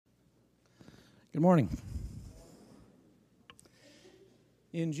Good morning.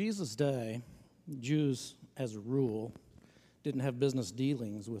 In Jesus' day, Jews, as a rule, didn't have business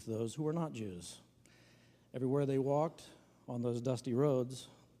dealings with those who were not Jews. Everywhere they walked on those dusty roads,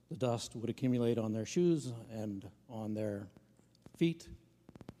 the dust would accumulate on their shoes and on their feet.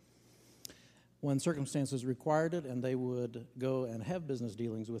 When circumstances required it and they would go and have business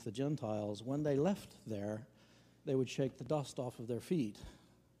dealings with the Gentiles, when they left there, they would shake the dust off of their feet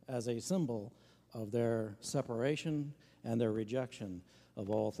as a symbol of their separation and their rejection of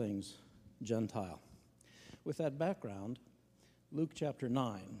all things Gentile. With that background, Luke chapter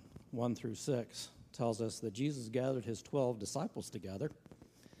 9, 1 through 6, tells us that Jesus gathered his 12 disciples together,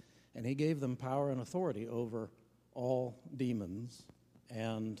 and he gave them power and authority over all demons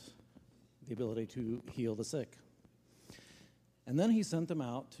and the ability to heal the sick. And then he sent them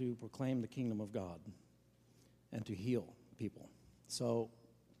out to proclaim the kingdom of God and to heal people. So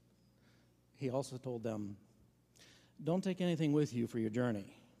he also told them, don't take anything with you for your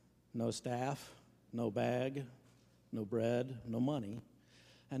journey. No staff, no bag, no bread, no money,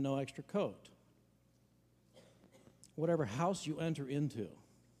 and no extra coat. Whatever house you enter into,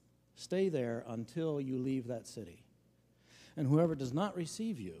 stay there until you leave that city. And whoever does not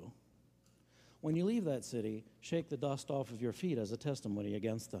receive you, when you leave that city, shake the dust off of your feet as a testimony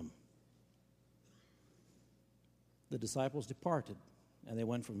against them. The disciples departed, and they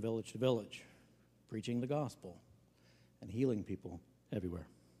went from village to village, preaching the gospel and healing people everywhere.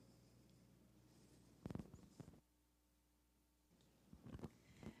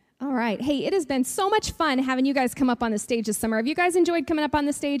 All right. Hey, it has been so much fun having you guys come up on the stage this summer. Have you guys enjoyed coming up on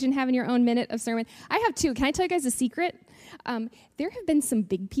the stage and having your own minute of sermon? I have too. Can I tell you guys a secret? There have been some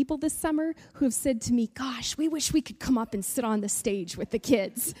big people this summer who have said to me, gosh, we wish we could come up and sit on the stage with the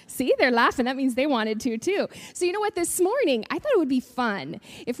kids. See, they're laughing. That means they wanted to too. So you know what? This morning, I thought it would be fun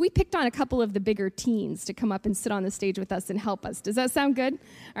if we picked on a couple of the bigger teens to come up and sit on the stage with us and help us. Does that sound good?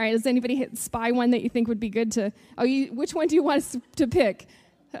 All right. Does anybody spy one that you think would be good to? Which one do you want us to pick?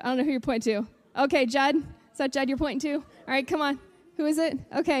 I don't know who you're pointing to. Okay, Judd. Is that Judd you're pointing to? All right, come on. Who is it?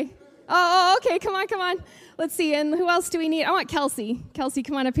 Okay. Oh, okay, come on. Let's see, and who else do we need? I want Kelsey. Kelsey,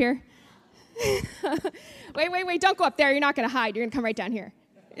 come on up here. Wait, don't go up there. You're not going to hide. You're going to come right down here.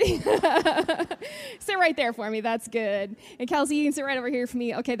 Sit right there for me. That's good. And Kelsey, you can sit right over here for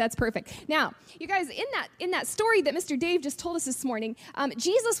me. Okay, that's perfect. Now, you guys, in that story that Mr. Dave just told us this morning,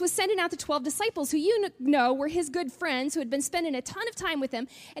 Jesus was sending out the 12 disciples who you know were his good friends who had been spending a ton of time with him,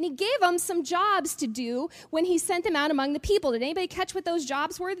 and he gave them some jobs to do when he sent them out among the people. Did anybody catch what those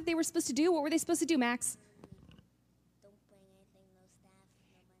jobs were that they were supposed to do? What were they supposed to do, Max?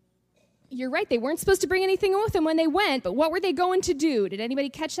 You're right, they weren't supposed to bring anything with them when they went, but what were they going to do? Did anybody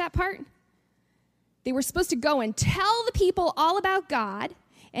catch that part? They were supposed to go and tell the people all about God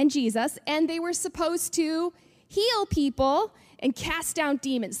and Jesus, and they were supposed to heal people and cast down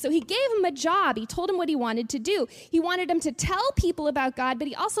demons. So he gave them a job. He told them what he wanted to do. He wanted them to tell people about God, but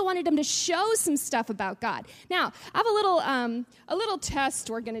he also wanted them to show some stuff about God. Now, I have a little test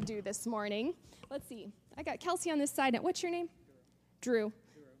we're going to do this morning. Let's see. I got Kelsey on this side. What's your name? Drew.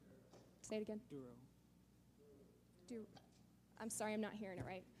 Say it again. Duro. I'm sorry, I'm not hearing it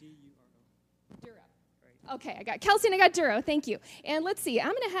right. D-U-R-O. Duro. Right. Okay, I got Kelsey and I got Duro. Thank you. And let's see.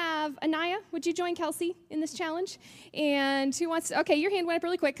 I'm going to have Anaya. Would you join Kelsey in this challenge? And who wants to? Okay, your hand went up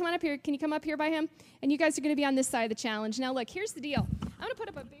really quick. Come on up here. Can you come up here by him? And you guys are going to be on this side of the challenge. Now, look, here's the deal. I'm going to put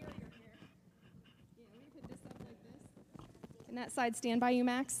up a barrier here. Yeah, let me put this up like this. Can that side stand by you,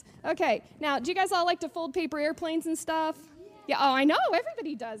 Max? Okay. Now, do you guys all like to fold paper airplanes and stuff? Yeah, oh, I know.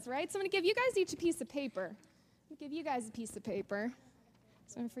 Everybody does, right? So I'm going to give you guys each a piece of paper. I'm going to give you guys a piece of paper.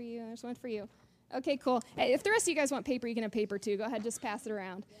 There's one for you. There's one for you. Okay, cool. Hey, if the rest of you guys want paper, you can have paper too. Go ahead, just pass it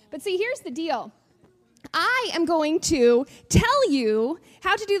around. But see, here's the deal. I am going to tell you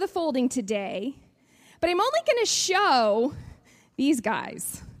how to do the folding today, but I'm only going to show these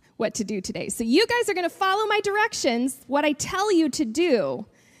guys what to do today. So you guys are going to follow my directions, what I tell you to do,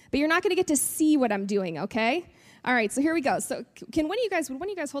 but you're not going to get to see what I'm doing, okay? All right, so here we go. So would one of you guys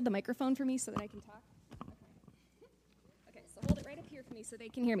hold the microphone for me so that I can talk? Okay, so hold it right up here for me so they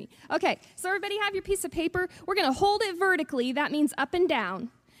can hear me. Okay, so everybody have your piece of paper. We're going to hold it vertically. That means up and down.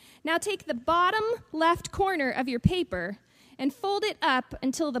 Now take the bottom left corner of your paper and fold it up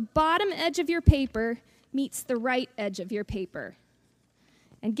until the bottom edge of your paper meets the right edge of your paper.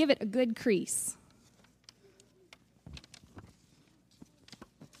 And give it a good crease.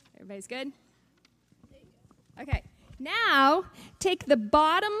 Everybody's good? Okay, now take the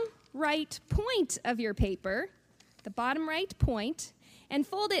bottom right point of your paper, and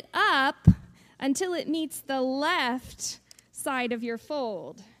fold it up until it meets the left side of your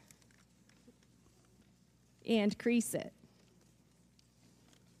fold. and crease it.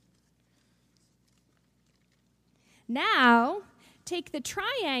 Now, take the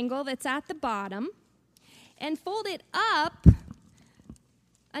triangle that's at the bottom and fold it up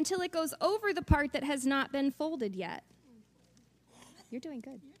until it goes over the part that has not been folded yet. You're doing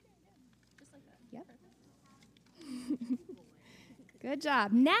good. Just like that. Yep. Good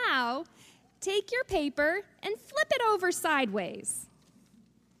job. Now, take your paper and flip it over sideways.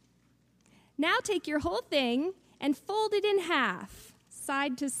 Now take your whole thing and fold it in half,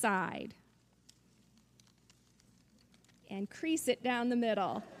 side to side. And crease it down the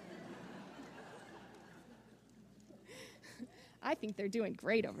middle. I think they're doing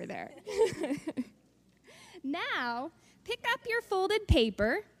great over there. Now, pick up your folded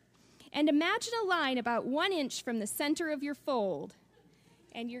paper and imagine a line about 1 inch from the center of your fold.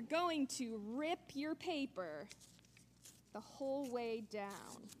 And you're going to rip your paper the whole way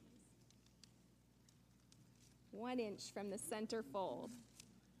down. 1 inch from the center fold.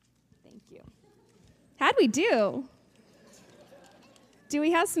 Thank you. How'd we do? Do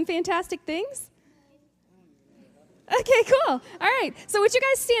we have some fantastic things? Okay, cool. All right. So would you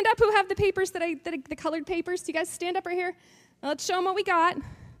guys stand up who have the papers the colored papers? Do you guys stand up right here? Let's show them what we got.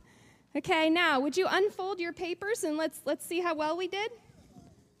 Okay, now would you unfold your papers and let's see how well we did?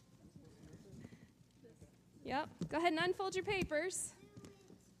 Yep. Go ahead and unfold your papers.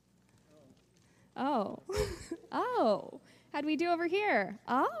 Oh. Oh. How'd we do over here?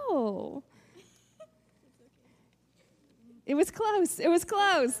 Oh. It was close. It was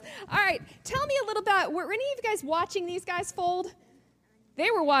close. All right. Tell me a little about, were any of you guys watching these guys fold?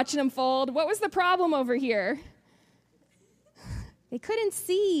 They were watching them fold. What was the problem over here? They couldn't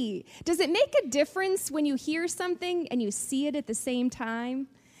see. Does it make a difference when you hear something and you see it at the same time?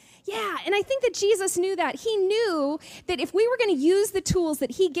 Yeah, and I think that Jesus knew that. He knew that if we were going to use the tools that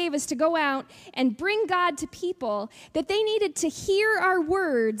he gave us to go out and bring God to people, that they needed to hear our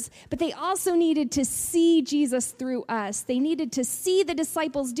words, but they also needed to see Jesus through us. They needed to see the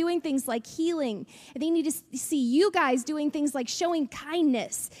disciples doing things like healing. And they needed to see you guys doing things like showing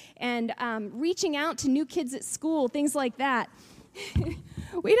kindness and reaching out to new kids at school, things like that.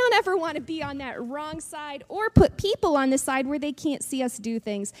 We don't ever want to be on that wrong side or put people on the side where they can't see us do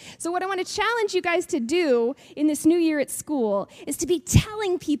things. So what I want to challenge you guys to do in this new year at school is to be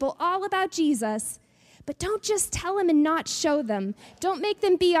telling people all about Jesus, but don't just tell them and not show them. Don't make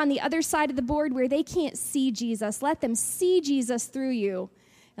them be on the other side of the board where they can't see Jesus. Let them see Jesus through you.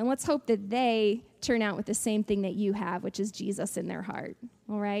 And let's hope that they turn out with the same thing that you have, which is Jesus in their heart.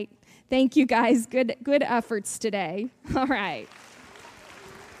 All right? Thank you, guys. Good efforts today. All right.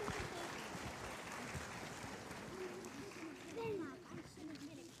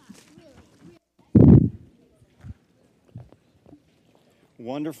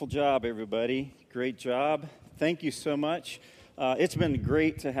 Wonderful job, everybody. Great job. Thank you so much. It's been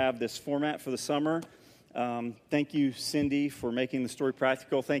great to have this format for the summer. Thank you, Cindy, for making the story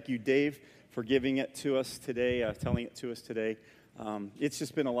practical. Thank you, Dave, for giving it to us today, telling it to us today. It's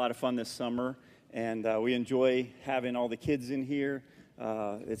just been a lot of fun this summer, and we enjoy having all the kids in here.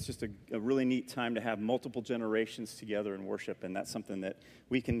 It's just a really neat time to have multiple generations together in worship, and that's something that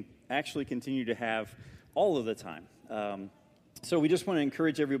we can actually continue to have all of the time. So we just want to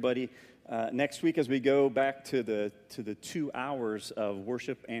encourage everybody next week as we go back to the 2 hours of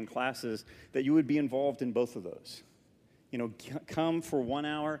worship and classes that you would be involved in both of those. You know, come for 1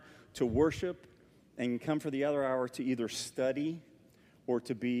 hour to worship and come for the other hour to either study or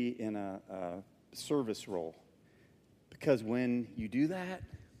to be in a service role. Because when you do that,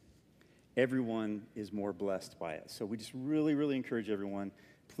 everyone is more blessed by it. So we just really, really encourage everyone,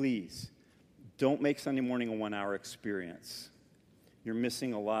 please, don't make Sunday morning a 1 hour experience. You're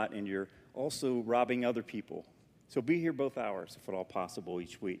missing a lot, and you're also robbing other people. So be here both hours, if at all possible,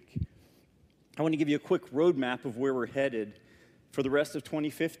 each week. I want to give you a quick roadmap of where we're headed for the rest of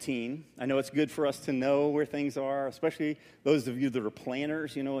 2015. I know it's good for us to know where things are, especially those of you that are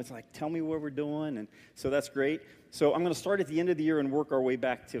planners. You know, it's like, tell me where we're doing, and so that's great. So I'm going to start at the end of the year and work our way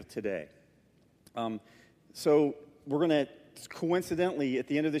back to today. So we're going to, coincidentally, at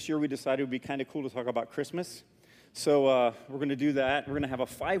the end of this year, we decided it would be kind of cool to talk about Christmas. So we're going to do that. We're going to have a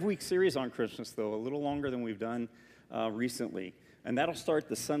 5-week series on Christmas, though, a little longer than we've done recently. And that'll start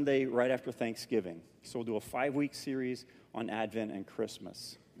the Sunday right after Thanksgiving. So we'll do a 5-week series on Advent and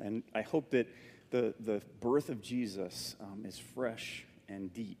Christmas. And I hope that the birth of Jesus is fresh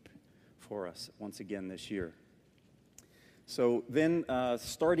and deep for us once again this year. So then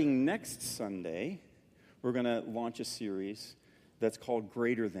starting next Sunday, we're going to launch a series that's called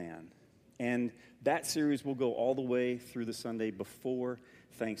Greater Than. And that series will go all the way through the Sunday before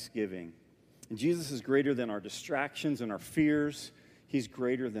Thanksgiving. And Jesus is greater than our distractions and our fears. He's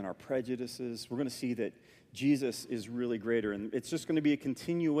greater than our prejudices. We're going to see that Jesus is really greater. And it's just going to be a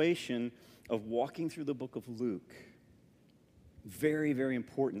continuation of walking through the book of Luke. Very, very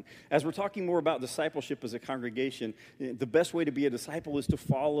important. As we're talking more about discipleship as a congregation, the best way to be a disciple is to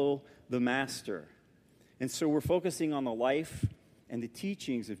follow the master. And so we're focusing on the life and the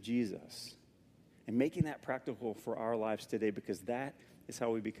teachings of Jesus and making that practical for our lives today, because that is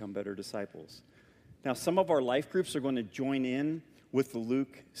how we become better disciples. Now, some of our life groups are going to join in with the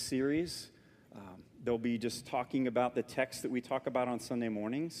Luke series. They'll be just talking about the text that we talk about on Sunday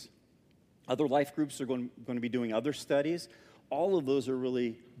mornings. Other life groups are going to be doing other studies. All of those are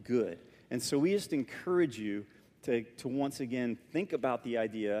really good. And so we just encourage you to once again think about the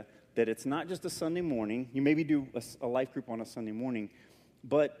idea that it's not just a Sunday morning. You maybe do a life group on a Sunday morning,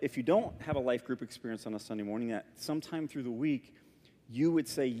 but if you don't have a life group experience on a Sunday morning, that sometime through the week, you would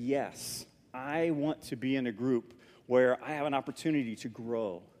say, yes, I want to be in a group where I have an opportunity to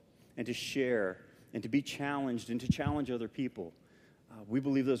grow and to share and to be challenged and to challenge other people. We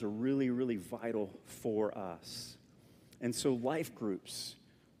believe those are really, really vital for us. And so life groups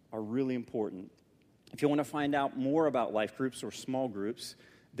are really important. If you want to find out more about life groups or small groups,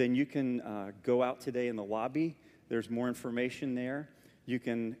 then you can go out today in the lobby. There's more information there. You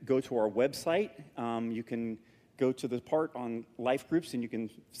can go to our website. You can go to the part on life groups, and you can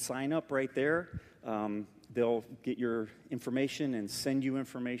sign up right there. They'll get your information and send you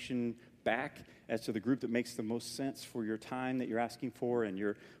information back as to the group that makes the most sense for your time that you're asking for and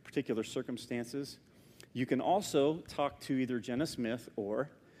your particular circumstances. You can also talk to either Jenna Smith, or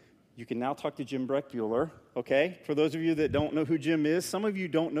you can now talk to Jim Breckbuehler, okay? For those of you that don't know who Jim is, some of you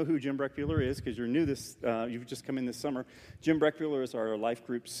don't know who Jim Breckbuehler is because you're new you've just come in this summer. Jim Breckbuehler is our life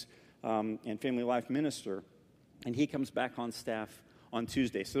groups and family life minister, and he comes back on staff on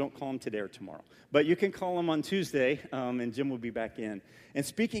Tuesday, so don't call him today or tomorrow. But you can call him on Tuesday, and Jim will be back in. And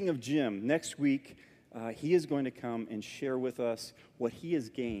speaking of Jim, next week, he is going to come and share with us what he has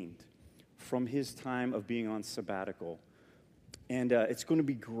gained from his time of being on sabbatical. And it's going to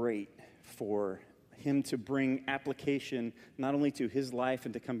be great for him to bring application not only to his life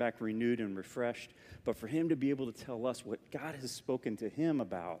and to come back renewed and refreshed, but for him to be able to tell us what God has spoken to him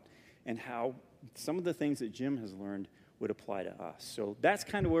about and how some of the things that Jim has learned would apply to us. So that's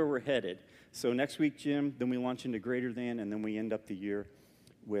kind of where we're headed. So next week, Jim, then we launch into Greater Than, and then we end up the year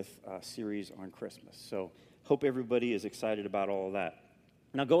with a series on Christmas. So hope everybody is excited about all of that.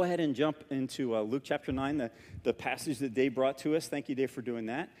 Now go ahead and jump into Luke chapter 9, the passage that Dave brought to us. Thank you, Dave, for doing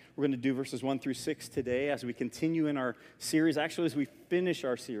that. We're going to do verses 1 through 6 today as we continue in our series, actually as we finish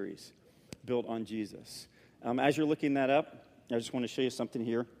our series, Built on Jesus. As you're looking that up, I just want to show you something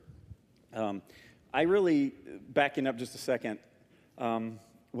here. Backing up just a second,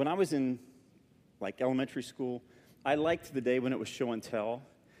 when I was in elementary school, I liked the day when it was show and tell.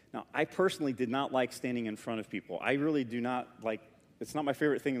 Now, I personally did not like standing in front of people. I really do not like. It's not my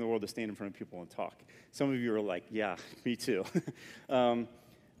favorite thing in the world to stand in front of people and talk. Some of you are like, yeah, me too.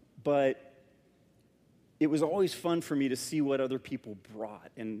 But it was always fun for me to see what other people brought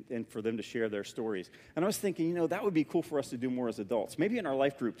and for them to share their stories. And I was thinking, that would be cool for us to do more as adults. Maybe in our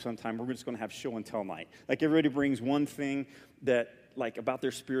life group sometime we're just going to have show and tell night. Like everybody brings one thing that, about their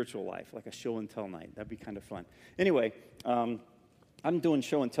spiritual life, like a show and tell night. That'd be kind of fun. Anyway, I'm doing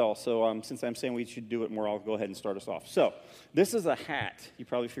show and tell, so since I'm saying we should do it more, I'll go ahead and start us off. So, this is a hat. You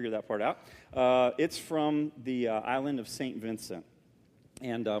probably figured that part out. It's from the island of St. Vincent.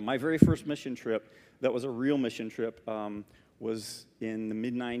 And my very first mission trip, that was a real mission trip, was in the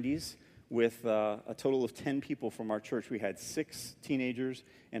mid-'90s with a total of 10 people from our church. We had 6 teenagers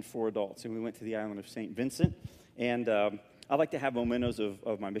and 4 adults, and we went to the island of St. Vincent. And I like to have mementos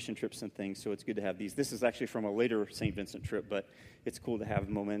of my mission trips and things, so it's good to have these. This is actually from a later St. Vincent trip, but it's cool to have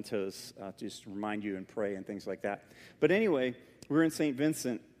mementos to just remind you and pray and things like that. But anyway, we were in St.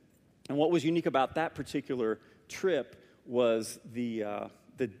 Vincent, and what was unique about that particular trip was the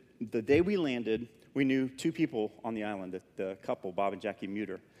day we landed, we knew 2 people on the island, the couple, Bob and Jackie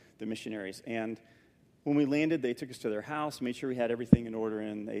Muter, the missionaries. And when we landed, they took us to their house, made sure we had everything in order,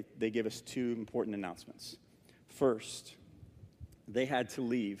 and they gave us 2 important announcements. First, they had to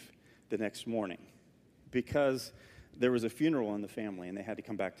leave the next morning because there was a funeral in the family and they had to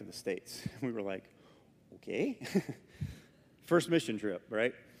come back to the States. We were like, okay. First mission trip,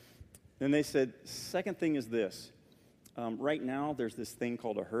 right? Then they said, second thing is this. Right now, there's this thing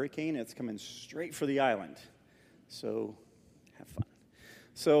called a hurricane. It's coming straight for the island. So have fun.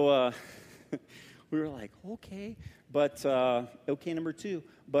 So we were like, okay. But, okay, number 2.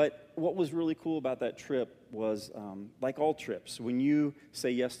 But what was really cool about that trip was, like all trips, when you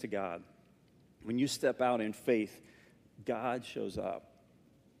say yes to God when you step out in faith, God shows up.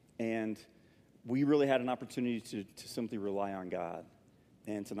 And we really had an opportunity to simply rely on God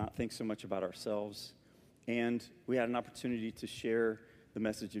and to not think so much about ourselves. And we had an opportunity to share the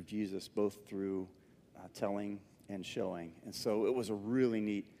message of Jesus both through telling and showing. And so it was a really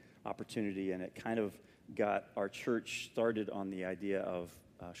neat opportunity, and it kind of got our church started on the idea of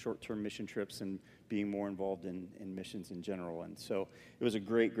short-term mission trips and being more involved in missions in general. And so it was a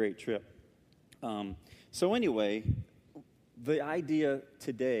great, great trip. So anyway, the idea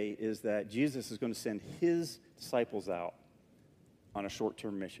today is that Jesus is going to send his disciples out on a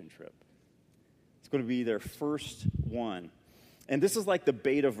short-term mission trip. It's going to be their first one. And this is like the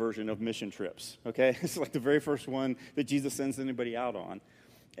beta version of mission trips, okay? It's like the very first one that Jesus sends anybody out on.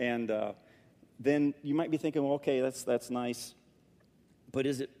 And then you might be thinking, well, okay, that's nice. But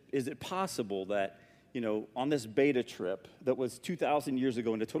is it possible that, on this beta trip that was 2,000 years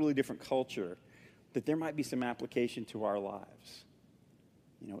ago in a totally different culture, that there might be some application to our lives?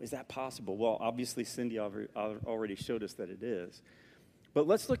 Is that possible? Well, obviously, Cindy already showed us that it is. But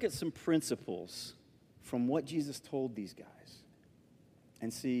let's look at some principles from what Jesus told these guys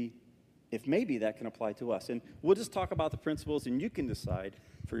and see if maybe that can apply to us. And we'll just talk about the principles, and you can decide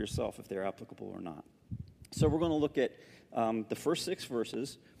for yourself if they're applicable or not. So we're going to look at the first 6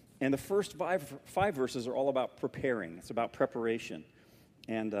 verses, and the first five verses are all about preparing. It's about preparation,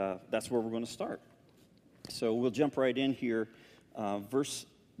 and that's where we're going to start. So we'll jump right in here. Verses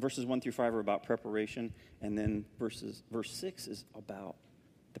 1 through 5 are about preparation, and then verse 6 is about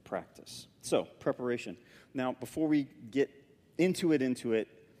the practice. So, preparation. Now, before we get into it,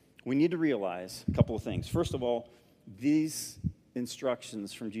 we need to realize a couple of things. First of all, these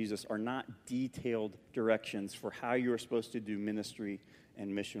instructions from Jesus are not detailed directions for how you are supposed to do ministry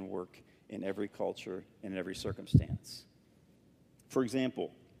and mission work in every culture and in every circumstance. For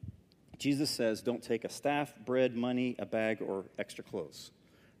example, Jesus says, don't take a staff, bread, money, a bag, or extra clothes,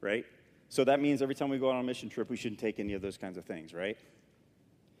 right? So that means every time we go on a mission trip, we shouldn't take any of those kinds of things, right?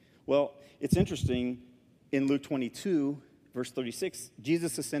 Well, it's interesting, in Luke 22, verse 36,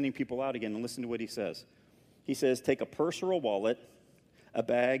 Jesus is sending people out again, and listen to what he says. He says, take a purse or a wallet, a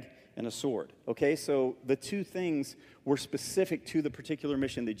bag, and a sword. Okay, so the two things were specific to the particular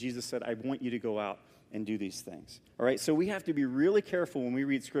mission that Jesus said, I want you to go out and do these things. All right, so we have to be really careful when we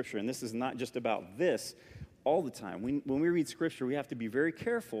read Scripture, and this is not just about this all the time. When we read Scripture, we have to be very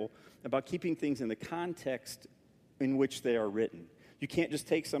careful about keeping things in the context in which they are written. You can't just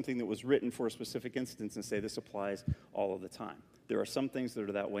take something that was written for a specific instance and say this applies all of the time. There are some things that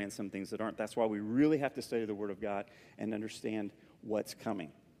are that way and some things that aren't. That's why we really have to study the Word of God and understand what's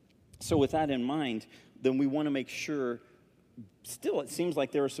coming. So with that in mind, then we want to make sure, still it seems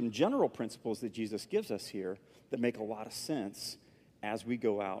like there are some general principles that Jesus gives us here that make a lot of sense as we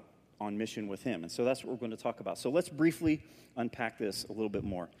go out on mission with him. And so that's what we're going to talk about. So let's briefly unpack this a little bit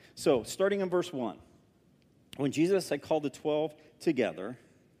more. So starting in verse 1. When Jesus had called the 12 together,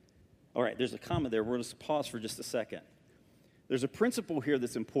 all right, there's a comma there. We're going to pause for just a second. There's a principle here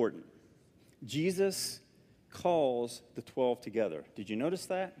that's important. Jesus calls the 12 together. Did you notice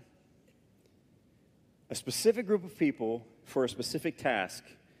that? A specific group of people for a specific task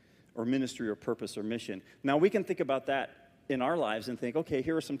or ministry or purpose or mission. Now, we can think about that in our lives and think, okay,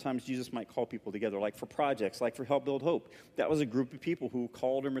 here are some times Jesus might call people together, like for projects, like for Help Build Hope. That was a group of people who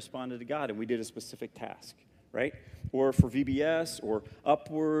called and responded to God, and we did a specific task, right? Or for VBS or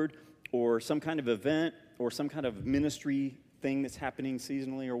Upward or some kind of event or some kind of ministry thing that's happening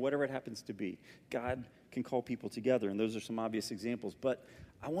seasonally or whatever it happens to be. God can call people together, and those are some obvious examples. But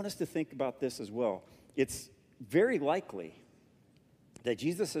I want us to think about this as well. It's very likely that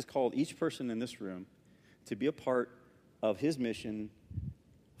Jesus has called each person in this room to be a part of his mission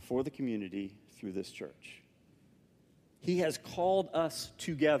for the community through this church. He has called us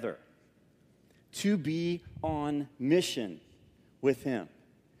together to be on mission with him.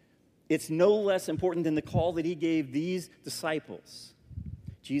 It's no less important than the call that he gave these disciples.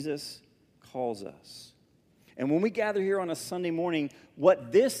 Jesus calls us. And when we gather here on a Sunday morning,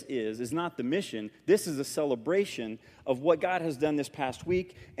 what this is not the mission. This is a celebration of what God has done this past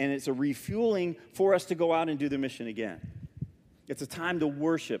week, and it's a refueling for us to go out and do the mission again. It's a time to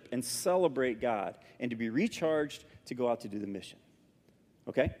worship and celebrate God and to be recharged to go out to do the mission.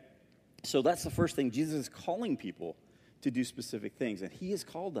 Okay? So that's the first thing. Jesus is calling people to do specific things, and he has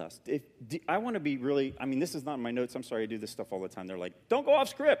called us. I want to be really, this is not in my notes. I'm sorry, I do this stuff all the time. They're like, don't go off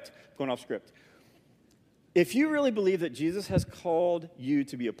script. I'm going off script. If you really believe that Jesus has called you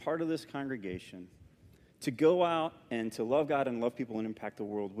to be a part of this congregation, to go out and to love God and love people and impact the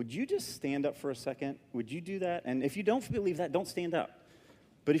world, would you just stand up for a second? Would you do that? And if you don't believe that, don't stand up.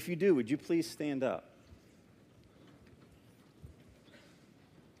 But if you do, would you please stand up?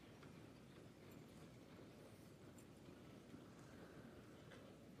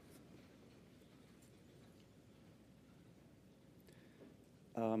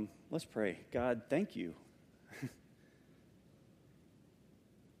 Let's pray. God, thank you.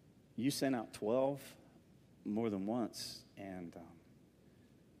 You sent out 12 more than once, and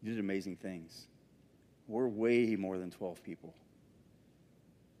you did amazing things. We're way more than 12 people.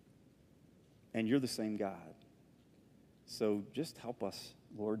 And you're the same God. So just help us,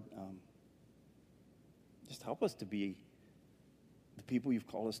 Lord. Just help us to be the people you've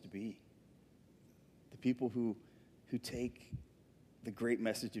called us to be. The people who take the great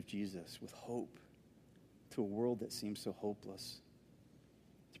message of Jesus with hope to a world that seems so hopeless.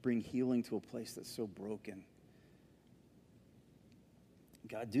 To bring healing to a place that's so broken.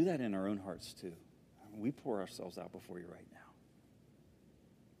 God, do that in our own hearts too. We pour ourselves out before you right now.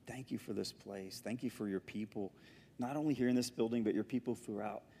 Thank you for this place. Thank you for your people, not only here in this building, but your people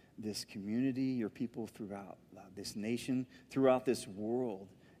throughout this community, your people throughout this nation, throughout this world,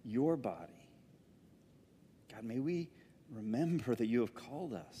 your body. God, may we remember that you have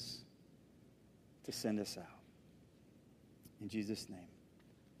called us to send us out. In Jesus' name,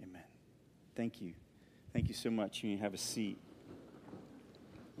 amen. Thank you. Thank you so much. You may have a seat.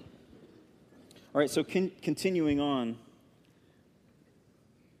 All right, so continuing on.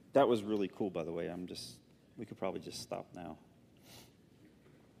 That was really cool, by the way. We could probably just stop now.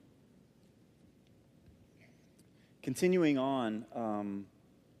 Continuing on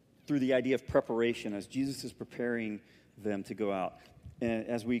through the idea of preparation as Jesus is preparing them to go out. And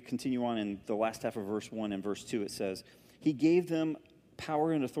as we continue on in the last half of verse 1 and verse 2, it says, He gave them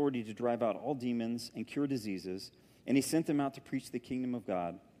power and authority to drive out all demons and cure diseases, and He sent them out to preach the kingdom of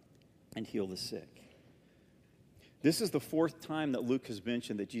God and heal the sick. This is the fourth time that Luke has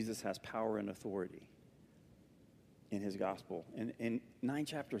mentioned that Jesus has power and authority in his gospel. And in 9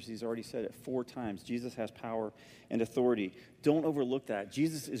 chapters, he's already said it 4 times. Jesus has power and authority. Don't overlook that.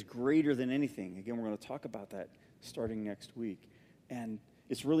 Jesus is greater than anything. Again, we're going to talk about that starting next week. And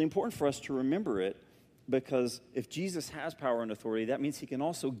it's really important for us to remember it because if Jesus has power and authority, that means he can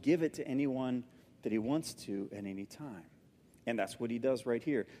also give it to anyone that he wants to at any time. And that's what he does right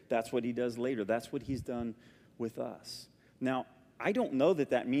here. That's what he does later. That's what he's done with us. Now, I don't know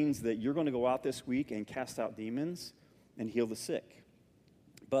that that means that you're going to go out this week and cast out demons and heal the sick.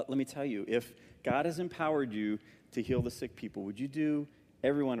 But let me tell you, if God has empowered you to heal the sick people, would you do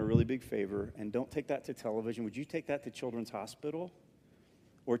everyone a really big favor? And don't take that to television. Would you take that to Children's Hospital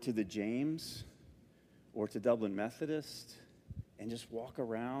or to the James or to Dublin Methodist and just walk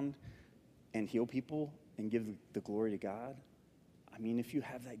around and heal people and give the glory to God? I mean, if you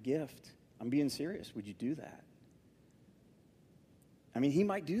have that gift, I'm being serious. Would you do that? I mean, he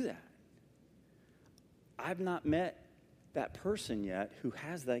might do that. I've not met that person yet who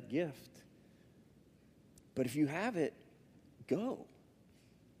has that gift. But if you have it, go.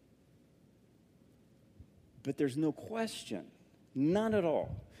 But there's no question, none at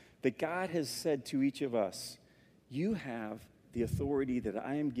all, that God has said to each of us, you have the authority that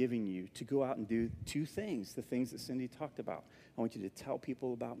I am giving you to go out and do 2 things, the things that Cindy talked about. I want you to tell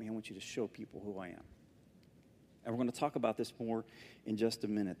people about me. I want you to show people who I am. And we're going to talk about this more in just a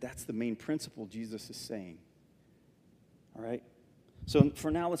minute. That's the main principle Jesus is saying. All right? So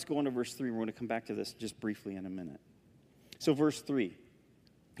for now, let's go on to verse 3. We're going to come back to this just briefly in a minute. So verse 3,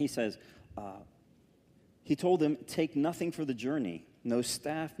 he says, he told them, take nothing for the journey. No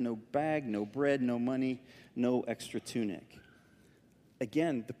staff, no bag, no bread, no money, no extra tunic.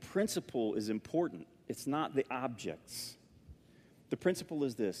 Again, the principle is important. It's not the objects. The principle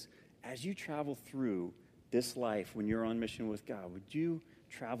is this. As you travel through this life when you're on mission with God, would you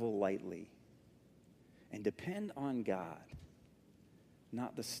travel lightly and depend on God,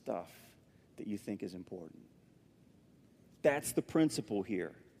 not the stuff that you think is important? That's the principle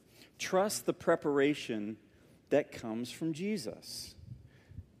here. Trust the preparation that comes from Jesus.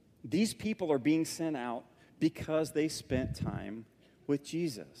 These people are being sent out because they spent time with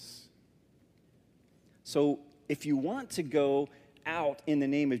Jesus. So if you want to go out in the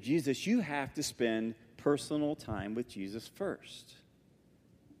name of Jesus, you have to spend personal time with Jesus first.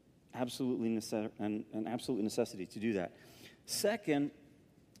 An absolute necessity to do that. Second,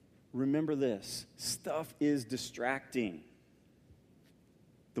 remember this. Stuff is distracting.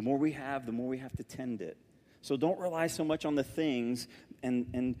 The more we have, the more we have to tend it. So don't rely so much on the things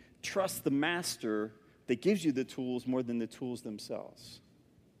and trust the master that gives you the tools more than the tools themselves.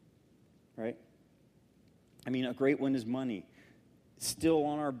 Right? I mean, a great one is money. Still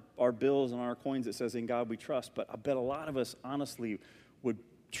on our bills and our coins it says, in God we trust. But I bet a lot of us honestly would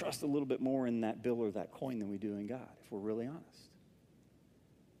trust a little bit more in that bill or that coin than we do in God, if we're really honest.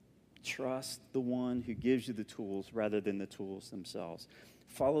 Trust the one who gives you the tools rather than the tools themselves.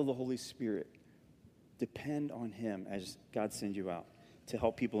 Follow the Holy Spirit. Depend on him as God sends you out to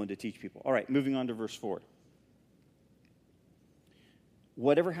help people and to teach people. All right, moving on to verse 4.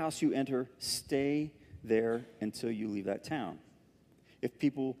 Whatever house you enter, stay there until you leave that town. If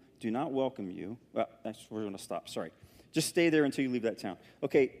people do not welcome you, well, we're going to stop, sorry. Just stay there until you leave that town.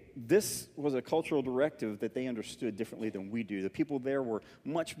 Okay, this was a cultural directive that they understood differently than we do. The people there were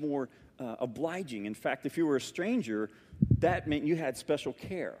much more obliging. In fact, if you were a stranger, that meant you had special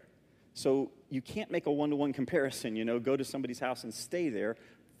care. So you can't make a one-to-one comparison, go to somebody's house and stay there.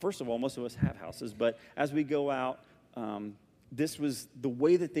 First of all, most of us have houses, but as we go out, this was the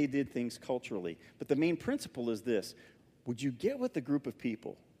way that they did things culturally. But the main principle is this. Would you get with a group of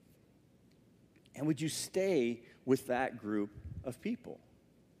people? And would you stay with that group of people?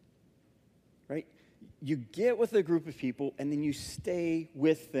 Right? You get with a group of people, and then you stay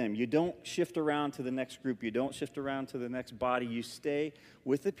with them. You don't shift around to the next group. You don't shift around to the next body. You stay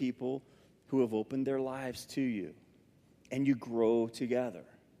with the people who have opened their lives to you. And you grow together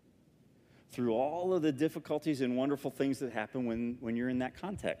through all of the difficulties and wonderful things that happen when you're in that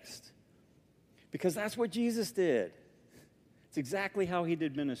context. Because that's what Jesus did. It's exactly how he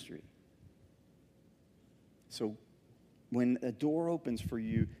did ministry. So when a door opens for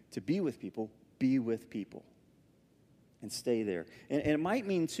you to be with people and stay there. And it might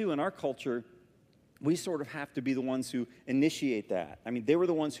mean, too, in our culture, we sort of have to be the ones who initiate that. I mean, they were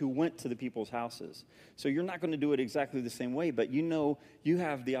the ones who went to the people's houses. So you're not going to do it exactly the same way, but you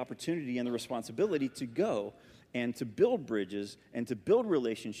have the opportunity and the responsibility to go and to build bridges and to build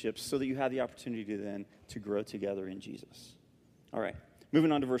relationships so that you have the opportunity then to grow together in Jesus. All right,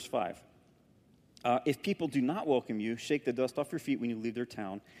 moving on to verse 5. If people do not welcome you, shake the dust off your feet when you leave their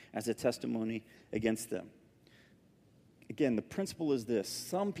town as a testimony against them. Again, the principle is this.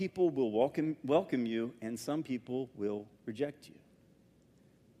 Some people will welcome you, and some people will reject you.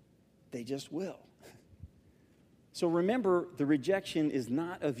 They just will. So remember, the rejection is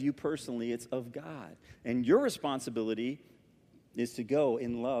not of you personally, it's of God. And your responsibility is to go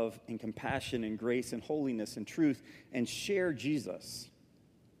in love and compassion and grace and holiness and truth and share Jesus.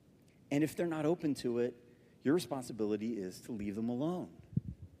 And if they're not open to it, your responsibility is to leave them alone.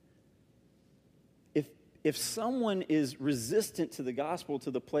 If someone is resistant to the gospel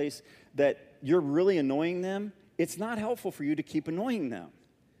to the place that you're really annoying them, it's not helpful for you to keep annoying them.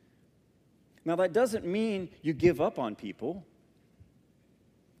 Now, that doesn't mean you give up on people.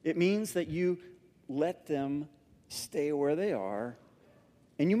 It means that you let them stay where they are,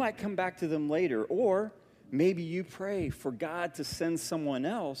 and you might come back to them later, or maybe you pray for God to send someone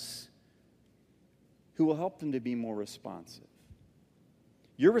else who will help them to be more responsive.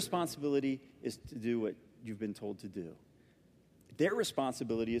 Your responsibility is to do what you've been told to do. Their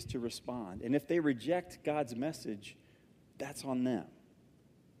responsibility is to respond. And if they reject God's message, that's on them.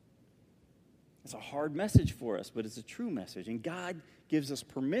 It's a hard message for us, but it's a true message. And God gives us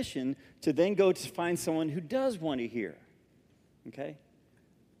permission to then go to find someone who does want to hear. Okay?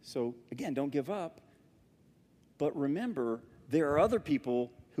 So, again, don't give up. But remember, there are other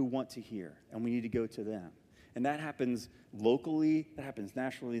people who want to hear, and we need to go to them. And that happens locally, that happens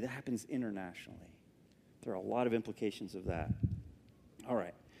nationally, that happens internationally. There are a lot of implications of that. All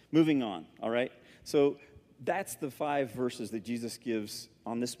right, moving on, all right? So that's the 5 verses that Jesus gives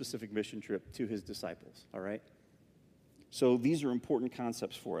on this specific mission trip to his disciples, all right? So these are important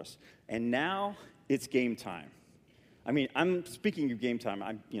concepts for us. And now it's game time. I mean, I'm speaking of game time.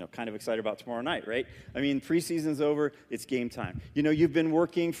 I'm, kind of excited about tomorrow night, right? I mean, preseason's over. It's game time. You've been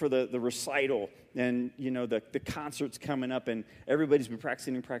working for the recital, and the concert's coming up, and everybody's been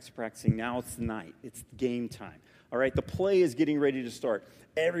practicing. Now it's the night. It's game time. All right, the play is getting ready to start.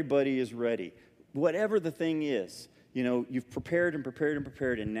 Everybody is ready. Whatever the thing is, you've prepared,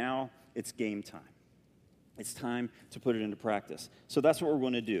 and now it's game time. It's time to put it into practice. So that's what we're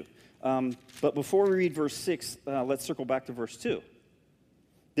going to do. But before we read verse 6, let's circle back to verse 2.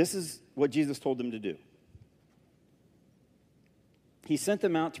 This is what Jesus told them to do. He sent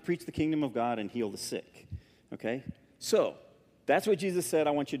them out to preach the kingdom of God and heal the sick. Okay? So, that's what Jesus said,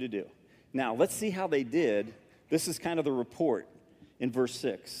 I want you to do. Now, let's see how they did. This is kind of the report in verse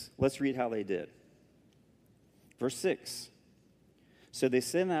 6. Let's read how they did. Verse 6. So they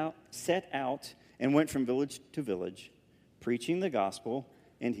set out and went from village to village, preaching the gospel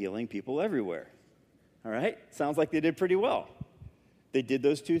and healing people everywhere. All right? Sounds like they did pretty well. They did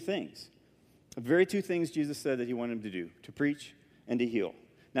those 2 things. The very 2 things Jesus said that he wanted them to do, to preach and to heal.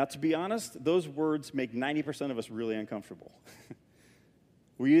 Now, to be honest, those words make 90% of us really uncomfortable.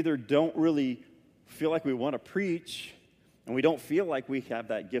 We either don't really feel like we want to preach, and we don't feel like we have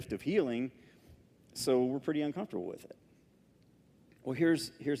that gift of healing, so we're pretty uncomfortable with it. Well,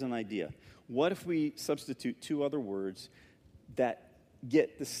 here's an idea. What if we substitute two other words that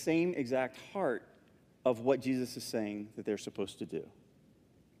get the same exact heart of what Jesus is saying that they're supposed to do?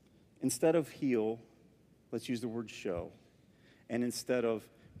 Instead of heal, let's use the word show. And instead of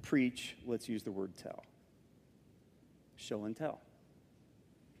preach, let's use the word tell. Show and tell.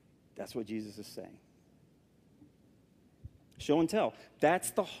 That's what Jesus is saying. Show and tell.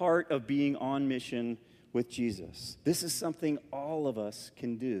 That's the heart of being on mission with Jesus. This is something all of us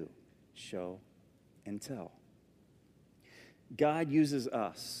can do. Show and tell. God uses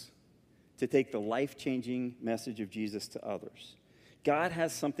us to take the life-changing message of Jesus to others. God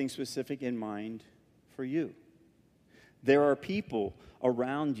has something specific in mind for you. There are people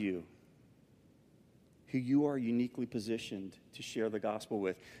around you who you are uniquely positioned to share the gospel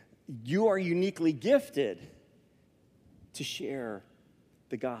with. You are uniquely gifted to share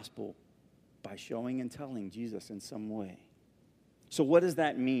the gospel by showing and telling Jesus in some way. So what does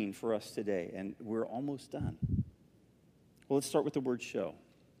that mean for us today? And we're almost done. Well, let's start with the word show.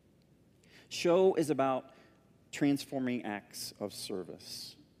 Show is about transforming acts of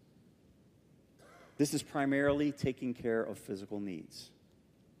service. This is primarily taking care of physical needs.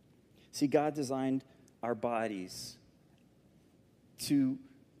 See, God designed our bodies to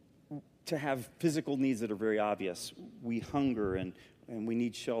have physical needs that are very obvious. We hunger and we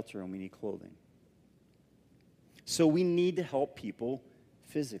need shelter and we need clothing. So we need to help people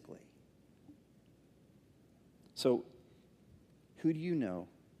physically. So who do you know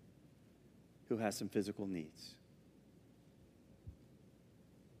who has some physical needs?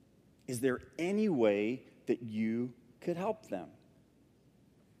 Is there any way that you could help them?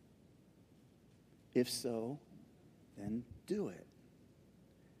 If so, then do it.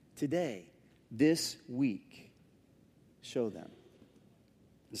 Today, this week, show them.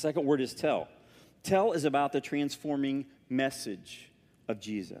 The second word is tell. Tell is about the transforming message of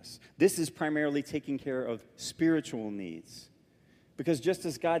Jesus. This is primarily taking care of spiritual needs. Because just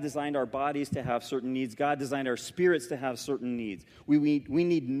as God designed our bodies to have certain needs, God designed our spirits to have certain needs. We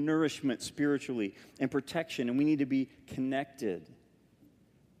need nourishment spiritually and protection, and we need to be connected.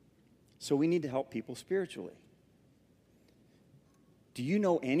 So we need to help people spiritually. Do you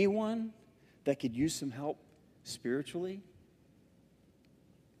know anyone that could use some help spiritually?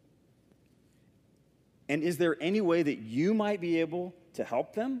 And is there any way that you might be able to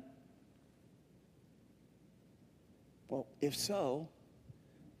help them? Well, if so,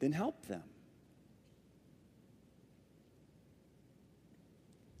 then help them.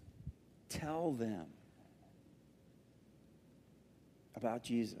 Tell them about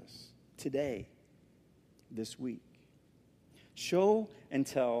Jesus today, this week. Show and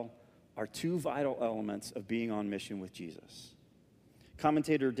tell are two vital elements of being on mission with Jesus.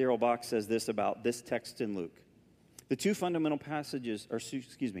 Commentator Darrell Bock says this about this text in Luke. The two fundamental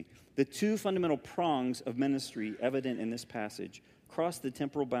prongs of ministry evident in this passage cross the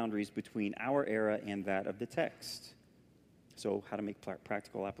temporal boundaries between our era and that of the text. So, how to make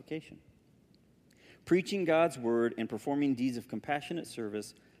practical application. Preaching God's word and performing deeds of compassionate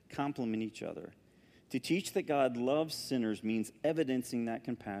service complement each other. To teach that God loves sinners means evidencing that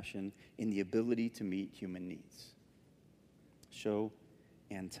compassion in the ability to meet human needs. Show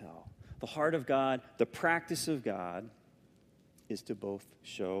and tell. The heart of God, the practice of God, is to both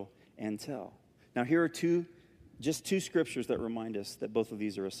show and tell. Now, here are just two scriptures that remind us that both of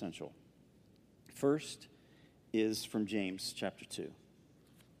these are essential. First is from James chapter 2.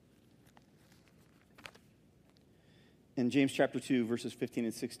 In James chapter 2, verses 15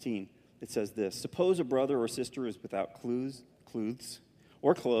 and 16, it says this: Suppose a brother or sister is without clothes.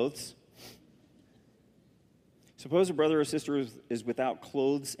 Suppose a brother or sister is without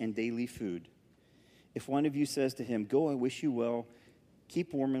clothes and daily food. If one of you says to him, "Go, I wish you well,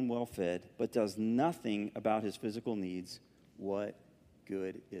 keep warm and well fed," but does nothing about his physical needs, what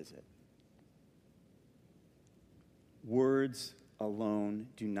good is it? Words alone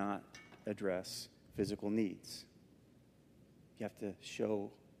do not address physical needs. You have to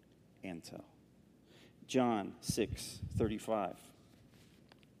show and tell. John 6:35.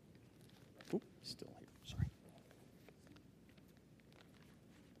 Still here, sorry.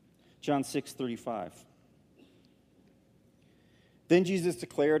 John 6:35. Then Jesus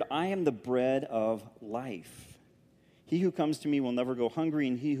declared, "I am the bread of life. He who comes to me will never go hungry,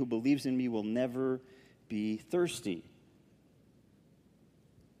 and he who believes in me will never be thirsty."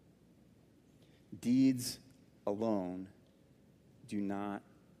 Deeds alone do not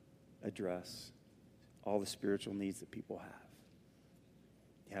address all the spiritual needs that people have.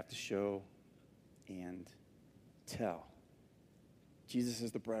 You have to show and tell. Jesus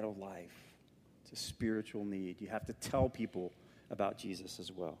is the bread of life. It's a spiritual need. You have to tell people about Jesus as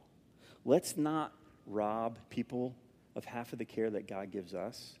well. Let's not rob people of half of the care that God gives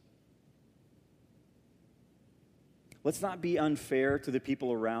us. Let's not be unfair to the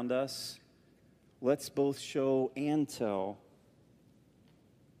people around us. Let's both show and tell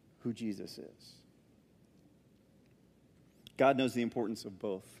who Jesus is. God knows the importance of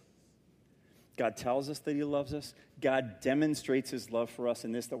both. God tells us that he loves us. God demonstrates his love for us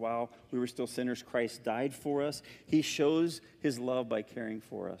in this, that while we were still sinners, Christ died for us. He shows his love by caring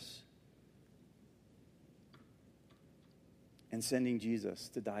for us and sending Jesus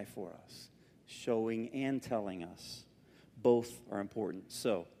to die for us, showing and telling us. Both are important.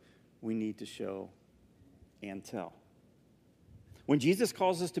 So we need to show and tell. When Jesus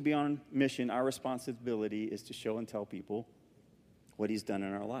calls us to be on mission, our responsibility is to show and tell people what he's done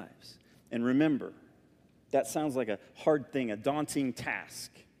in our lives. And remember, that sounds like a hard thing, a daunting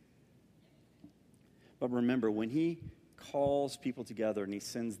task. But remember, when he calls people together and he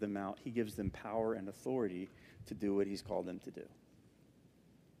sends them out, he gives them power and authority to do what he's called them to do.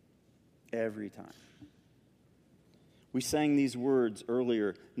 Every time. We sang these words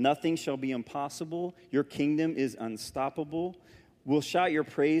earlier. Nothing shall be impossible. Your kingdom is unstoppable. We'll shout your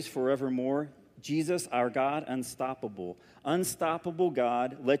praise forevermore. Jesus, our God, unstoppable. Unstoppable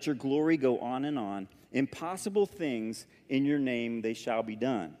God, let your glory go on and on. Impossible things in your name, they shall be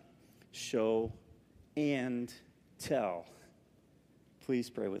done. Show and tell. Please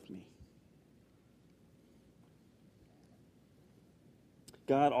pray with me.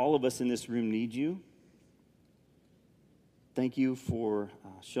 God, all of us in this room need you. Thank you for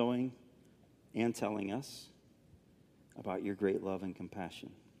showing and telling us about your great love and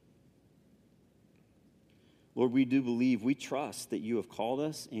compassion. Lord, we do believe, we trust that you have called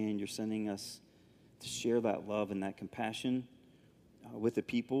us and you're sending us to share that love and that compassion with the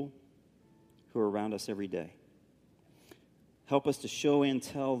people who are around us every day. Help us to show and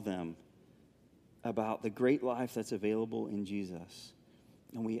tell them about the great life that's available in Jesus.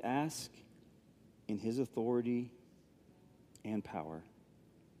 And we ask in his authority and power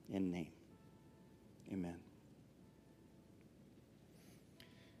and name. Amen.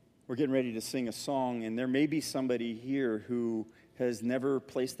 We're getting ready to sing a song, and there may be somebody here who has never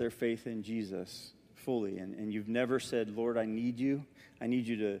placed their faith in Jesus fully, and you've never said, Lord, I need you. I need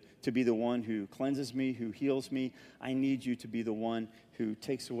you to be the one who cleanses me, who heals me. I need you to be the one who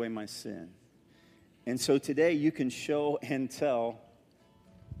takes away my sin. And so today you can show and tell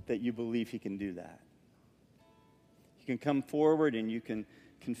that you believe he can do that. You can come forward and you can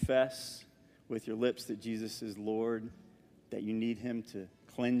confess with your lips that Jesus is Lord, that you need him to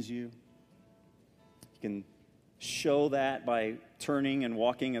cleanse you. You can show that by turning and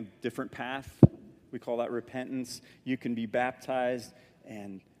walking a different path. We call that repentance. You can be baptized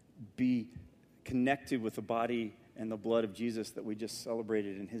and be connected with the body and the blood of Jesus that we just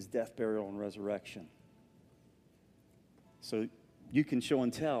celebrated in his death, burial, and resurrection. So you can show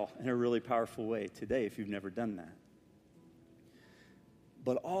and tell in a really powerful way today if you've never done that.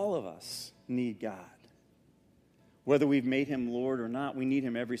 But all of us need God. Whether we've made him Lord or not, we need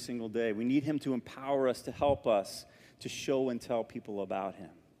him every single day. We need him to empower us, to help us, to show and tell people about him.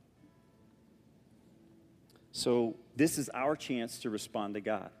 So this is our chance to respond to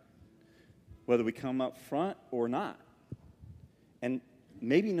God, whether we come up front or not. And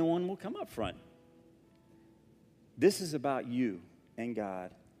maybe no one will come up front. This is about you and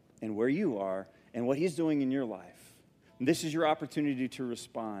God and where you are and what he's doing in your life. And this is your opportunity to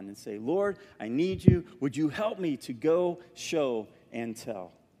respond and say, Lord, I need you. Would you help me to go show and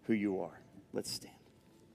tell who you are? Let's stand.